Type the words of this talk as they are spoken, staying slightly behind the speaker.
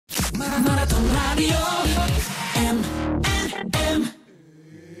Marathon Radio, MNM.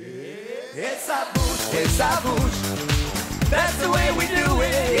 It's a bouge. That's the way we do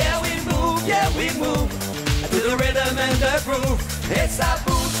it. Yeah, we move to the rhythm and the groove. It's a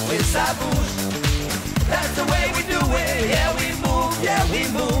bouge. That's the way we do it. Yeah, we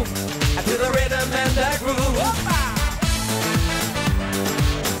move to the rhythm and the groove.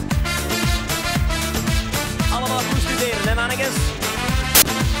 Allemaal goed studeren, hè mannetjes?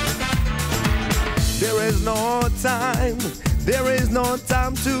 There is no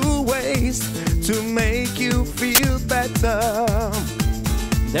time to waste to make you feel better.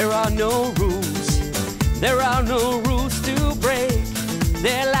 There are no rules to break.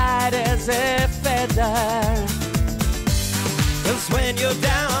 They're light as a feather. 'Cause when you're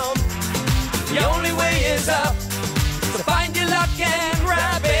down, the only way is up. So find your luck and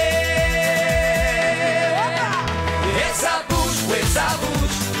grab it. It's a bouge.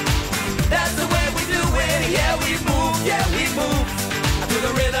 That's the way we do it. Yeah, we move to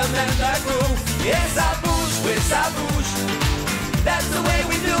the rhythm and the groove. It's a bouge. That's the way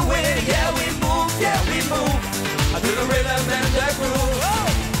we do it. Yeah, we move to the rhythm and the groove.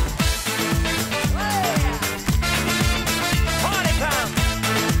 Party time.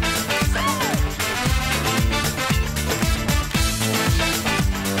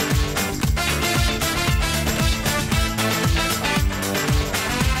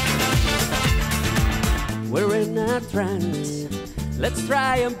 We're in a trance. Let's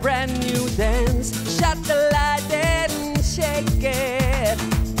try a brand new dance. Shut the light and shake it.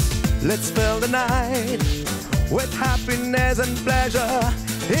 Let's fill the night with happiness and pleasure.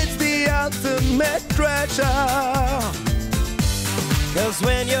 It's the ultimate treasure. 'Cause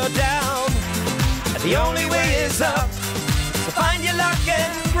when you're down, the only way is up. So find your luck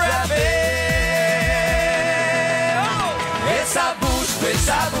and grab it. Oh, it's a bouge.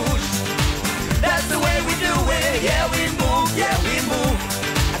 That's the way we do it. Yeah, we move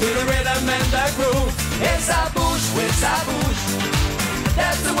to the rhythm and the groove. It's a bouge.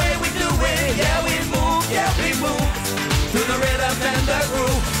 That's the way we do it. Yeah, we move to the rhythm and the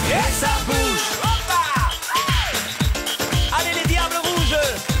groove. It's a bouge. Allez les diables rouges.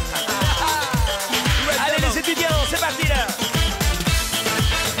 Allez les étudiants, c'est parti là.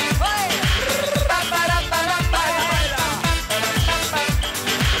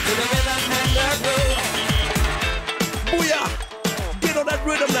 Booyah! Get on that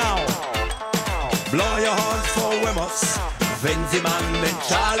rhythm now. Blow your horns for Wemos, Vinzi Man and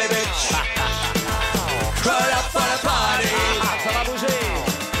Charlie Bitch. Crowd up for the party. Ça va bouger.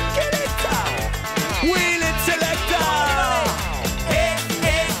 Get it down. Wheel it selector. Hey,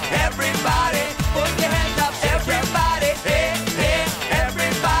 everybody, put your hands up, everybody. Hey,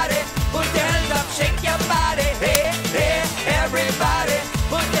 everybody, put your hands up, shake your body. Hey, everybody,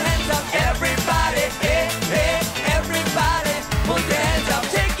 put your hands up, everybody. Hey, everybody, put your hands up,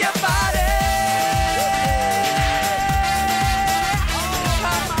 shake your body. Oh,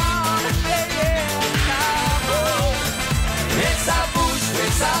 come on, yeah, come on. It's a bouge.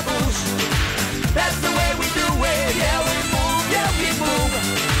 That's the way we do it. Yeah, we move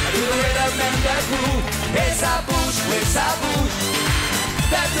to the rhythm and the groove. It's a bouge.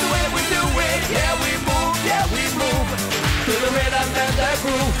 That's the way we do it. Yeah, we move to the rhythm and the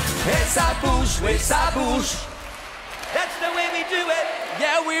groove. It's a bouge. That's the way we do it.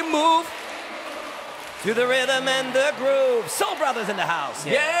 Yeah, we move to the rhythm and the groove. Soulbrothers in the house.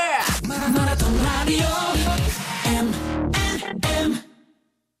 Yeah. Marathon Radio.